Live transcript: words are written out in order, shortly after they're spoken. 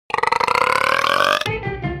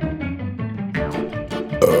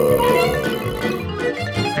Hello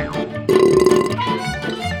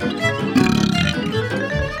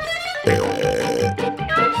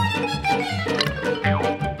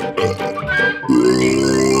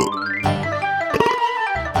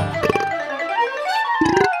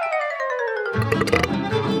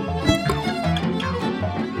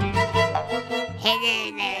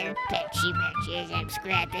there, Belchy. I'm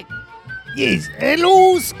Scrappy. Yes,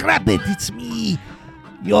 hello, Scrappit. It's me,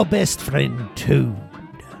 your best friend, Toad.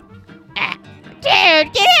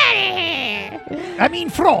 Dude, get out of here! I mean,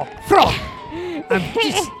 Frog.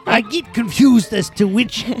 I get confused as to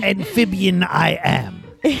which amphibian I am.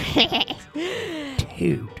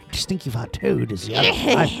 Toad. Just think of our Toad as the other.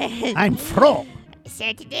 I'm Frog.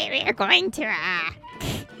 So today we are going to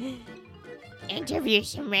interview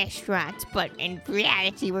some restaurants, but in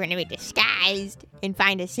reality we're going to be disguised and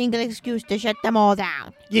find a single excuse to shut them all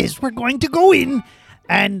down. Yes, we're going to go in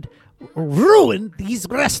and ruin these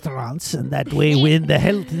restaurants, and that way when the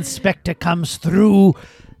health inspector comes through,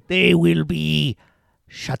 they will be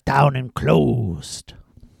shut down and closed.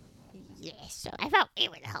 Yes, so I thought we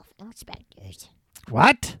were the health inspectors.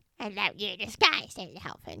 What? I thought you were disguised as the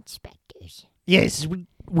health inspectors. Yes, we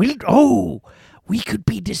could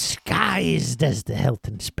be disguised as the health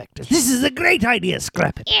inspectors. This is a great idea,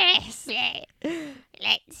 Scrappy. Yes,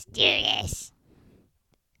 let's do this.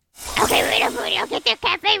 Okay, Burrito, get the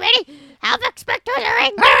cafe ready. Health inspectors are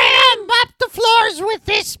in. Hurry up, mop the floors with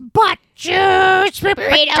this butt juice.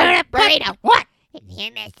 Burrito. What?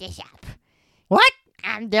 You messed this up. What?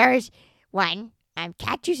 There's one.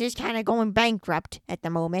 Cat Juice is kind of going bankrupt at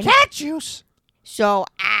the moment. Cat juice? So,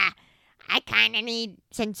 I kind of need,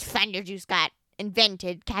 since Thunder Juice got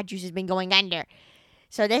invented, Cat Juice has been going under.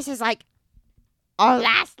 So this is like our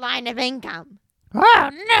last line of income.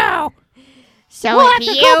 Oh, no. So we'll have to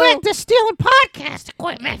go back to stealing podcast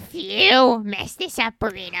equipment. If you mess this up,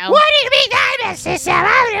 Burrito. What do you mean I mess this up?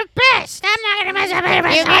 I'm the best. I'm not going to mess up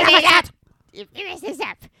anything. If you mess this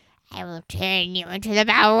up, I will turn you into the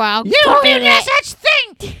Bow Wow. You will do no such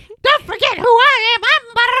thing. Don't forget who I am. I'm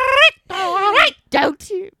Burrito, all right? Don't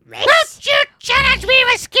you challenge me,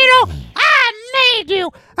 Mosquito. I made you.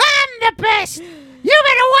 I'm the best. You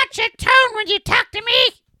better watch your tone when you talk to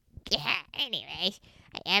me. Yeah, anyways,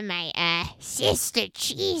 I have my sister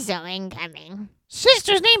Chizo incoming.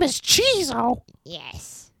 Sister's name is Chizo?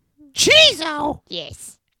 Yes. Chizo?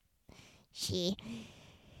 Yes. She's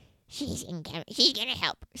incoming. She's gonna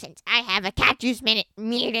help since I have a Cat Juice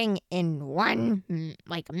meeting in one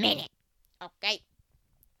minute. Okay.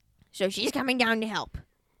 So she's coming down to help.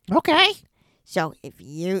 Okay. So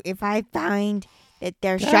if I find that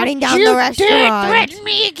they're shutting down the restaurant, don't threaten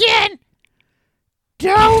me again.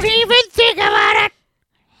 Don't even think about it.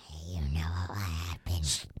 You know what will happen.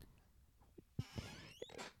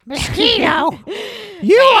 Mosquito,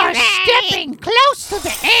 you are stepping close to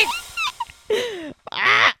the edge.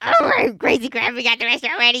 All right, Crazy Crab, we got the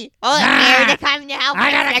restaurant ready. Oh, here to come to help.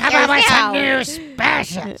 I gotta come up with some new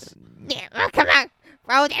specials. Yeah, well, come on.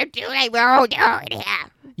 Oh, they're too late. We're all doing it here.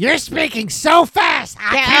 You're speaking so fast.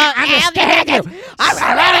 I can't understand you. Slow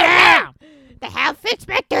down. The health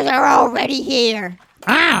inspectors are already here.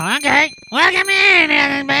 Oh, okay. Welcome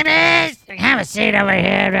in, babies. Have a seat over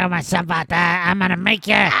here. Tell myself about that. I'm gonna make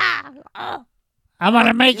you. I'm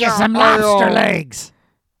gonna make you some lobster legs.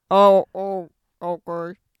 Oh,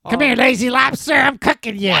 okay. Come here, lazy lobster. I'm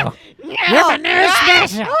cooking you. No, You're my new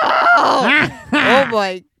special. Oh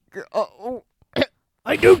my God.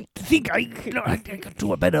 I don't think I can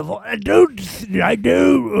do a better voice. I don't think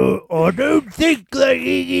that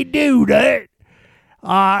you can do that.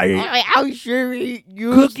 I sure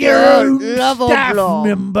use Cook your own level staff blow.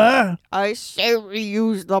 member. I sure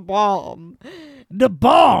use the bomb. The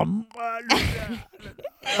bomb?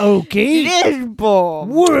 Okay. It is bomb.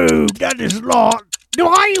 Whoa, that is lot.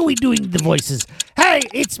 Why are we doing the voices? Hey,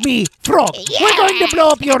 it's me, Frog. Yeah. We're going to blow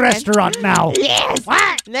up your restaurant now. Yes.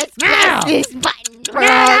 What? Let's Now. press this button. No,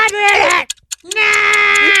 not that. You're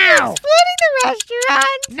No. exploding the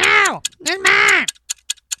restaurant. No. It's mine.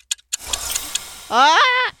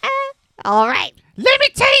 All right. Let me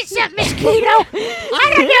tell you something, Mosquito.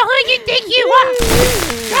 I don't know who you think you are.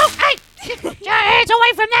 No, hey, get your hands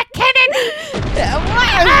away from that cannon.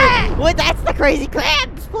 What? That's the Crazy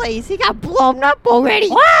Crab's place. He got blown up already.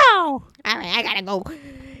 Wow. All right, I gotta go.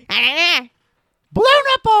 Blown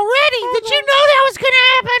up already? Did you know that was going to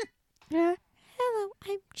happen? Hello,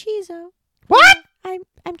 I'm Chizo. What? I'm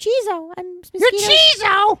Chizo. I'm Mosquito. You're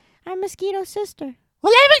Chizo? I'm Mosquito's sister.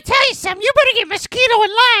 Well, let me tell you something. You better get Mosquito in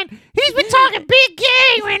line. He's been talking big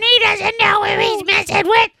game when he doesn't know who he's messing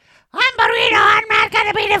with. I'm Burrito. I'm not going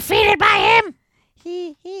to be defeated by him.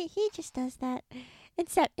 He just does that.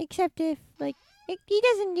 Except if, like, he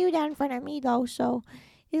doesn't do that in front of me, though, so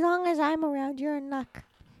as long as I'm around, you're in luck.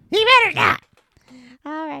 He better not.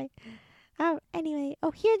 All right. Anyway. Oh,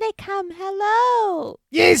 here they come. Hello.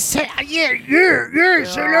 Yes, hello.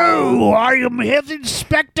 I am Health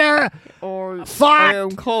Inspector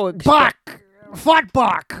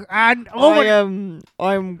Fartbach, and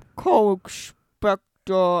I'm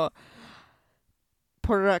Co-Inspector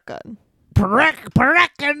Perekin.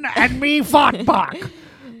 Perekin and me Fartbach.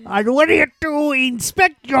 And we're here to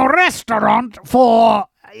inspect your restaurant for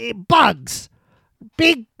bugs.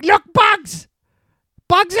 Look, bugs!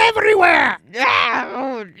 Bugs everywhere!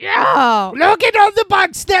 Oh, no. Look at all the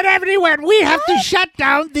bugs, they're everywhere. We have to shut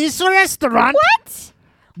down this restaurant. What?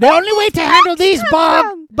 The only way to handle these bugs...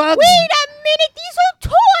 Wait a minute, these are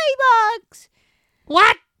toy bugs.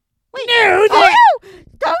 What? Wait. No, no!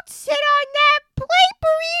 Don't sit on that plate,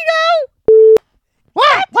 burrito.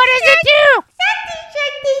 What? What does it do?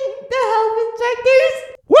 Injecting the health injectors.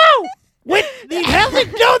 Whoa! Wait, the hell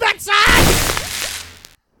did do that, son?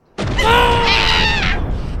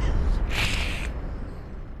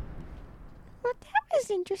 Well, that was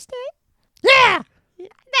interesting. Yeah!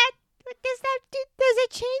 Does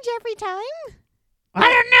it change every time? I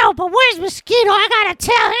don't know, but where's Mosquito? I gotta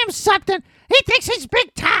tell him something. He thinks he's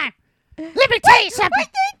big time. Let me tell you something. Wait,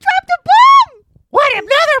 they dropped a bomb! What,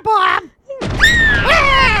 another bomb?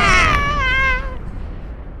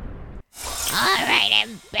 All right,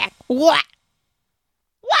 I'm back. What?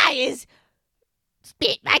 Why is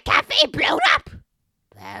my cafe blown up?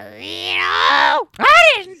 Burrito!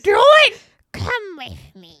 I didn't do it. Come with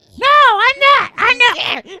me. No, I'm not.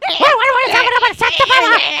 What are you talking about? Shut the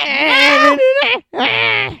fuck up.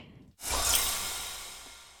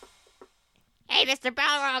 Hey, Mr.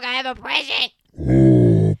 Balrog, I have a present.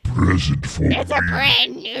 Oh, present for me. It's a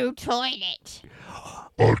brand new toilet.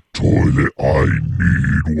 A toilet, I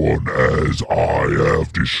need one as I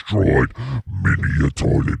have destroyed many a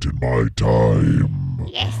toilet in my time.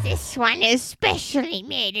 Yes, this one is specially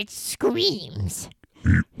made. It screams.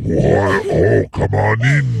 Why? Oh, come on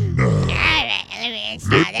in. Alright, let me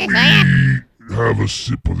install Let this. me have a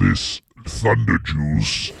sip of this thunder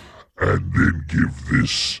juice and then give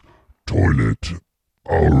this toilet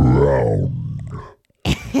a round.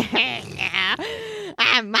 No.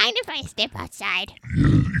 Mind if I step outside? Yeah,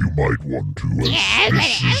 you might want to. Yeah,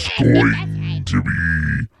 This is going to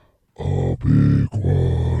be a big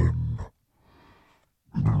one.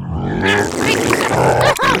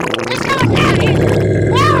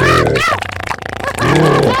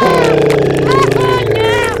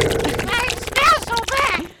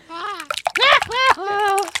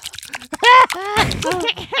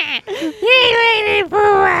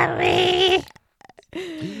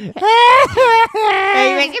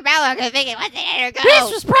 Hey, Mr. Balrog, I think it was it go. This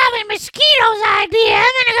was probably Mosquito's idea.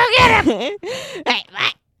 I'm gonna go get him. Wait,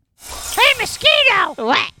 what? Hey, Mosquito!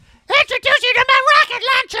 What? Introduce you to my rocket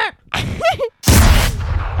launcher!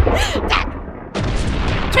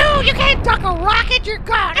 Two, you can't duck a rocket, you're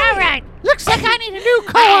gone. All right. Looks like I need a new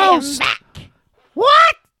I am co-host. back.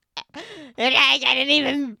 What? And I got an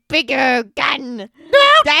even bigger gun. No.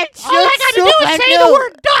 That's All I got to do is say the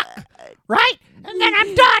word duck, right? And then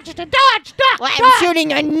I'm dodged, duck, Well, I'm dodge.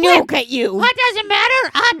 shooting a nuke at you. What doesn't matter?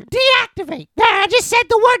 I'm deactivate. There, I just said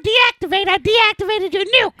the word deactivate. I deactivated your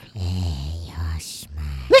nuke. You're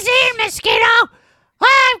smart. Listen here, Mosquito.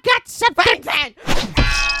 I've got something.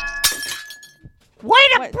 Way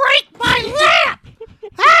to break my lamp!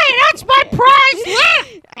 Hey, that's my prize lamp!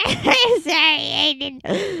 Sorry, Aiden.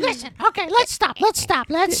 Listen, okay, let's stop. Let's call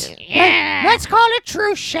it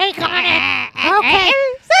true. Shake on it. Okay.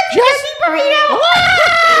 Just burrito.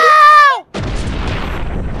 Whoa!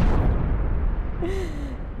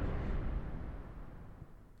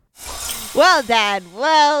 Well, Dad.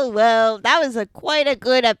 Well. That was quite a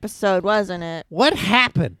good episode, wasn't it? What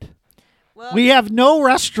happened? Well, We have no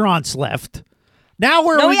restaurants left. Now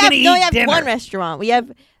where are we going to eat we have dinner? one restaurant. We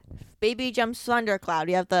have Baby Jumps Thundercloud.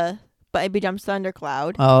 We have the Baby Jumps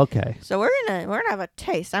Thundercloud. Oh, okay. So we're gonna have a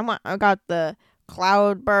taste. I got the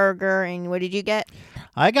cloud burger, and what did you get?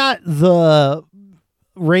 I got the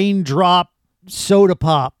raindrop soda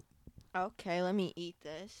pop. Okay, let me eat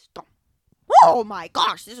this. Oh my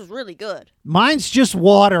gosh, this is really good. Mine's just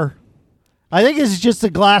water. I think this is just a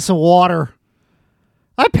glass of water.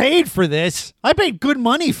 I paid for this. I paid good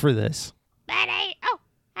money for this. But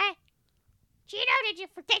Cheeto, did you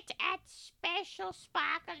forget to add special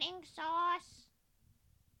sparkling sauce?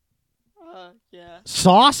 Yeah.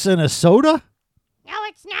 Sauce and a soda? No,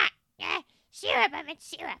 it's not. Syrup. I meant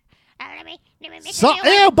syrup. Let me make a new one.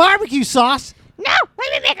 Ew, barbecue sauce. No,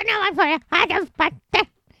 let me make a new one for you.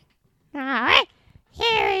 All right,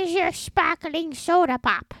 Here is your sparkling soda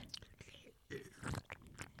pop.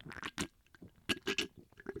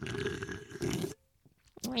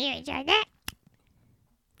 You enjoy that?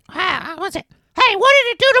 What's it? Hey, what did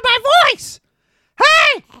it do to my voice?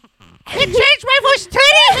 Hey! It changed my voice.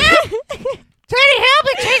 Teddy, help! Teddy, help!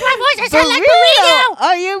 It changed my voice. I sound like Burrito.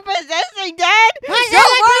 Are you possessing Dad? I sound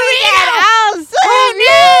like Burrito. I'll save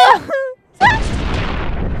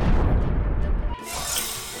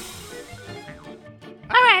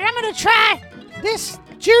All right, I'm gonna try this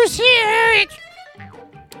juice here.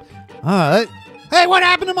 Hey, what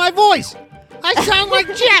happened to my voice? I sound like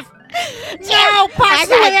Jeff. No,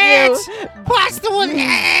 pasta with ants. Pasta with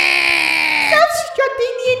ants.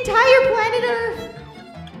 Obstructing the entire planet Earth.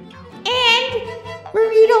 And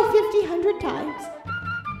burrito 50 times.